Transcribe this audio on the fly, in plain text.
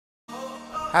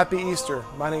Happy Easter.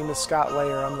 My name is Scott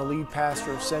Layer. I'm the lead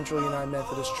pastor of Central United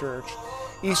Methodist Church.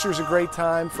 Easter is a great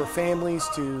time for families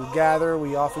to gather.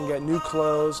 We often get new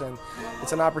clothes, and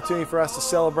it's an opportunity for us to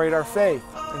celebrate our faith.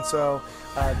 And so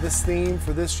this theme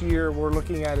for this year we're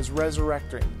looking at is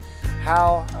resurrecting.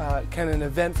 How can an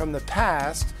event from the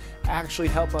past actually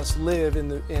help us live in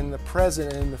the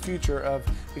present and in the future of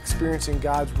experiencing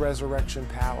God's resurrection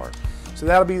power? So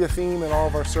that'll be the theme in all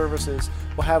of our services.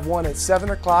 We'll have one at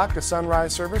 7 o'clock, a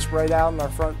sunrise service right out in our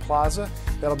front plaza.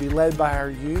 That'll be led by our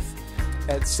youth.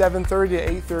 At 7:30 to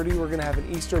 8:30, we're going to have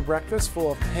an Easter breakfast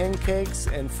full of pancakes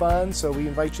and fun, so we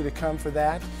invite you to come for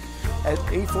that. At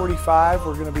 8:45,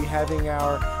 we're going to be having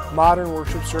our modern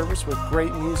worship service with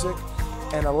great music.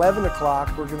 And 11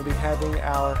 o'clock, we're going to be having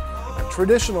our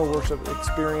traditional worship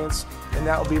experience, and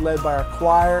that will be led by our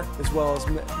choir as well as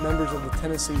members of the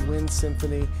TN Wind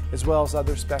Symphony as well as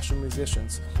other special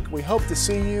musicians. We hope to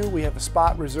see you. We have a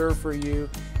spot reserved for you,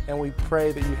 and we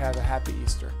pray that you have a happy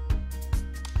Easter.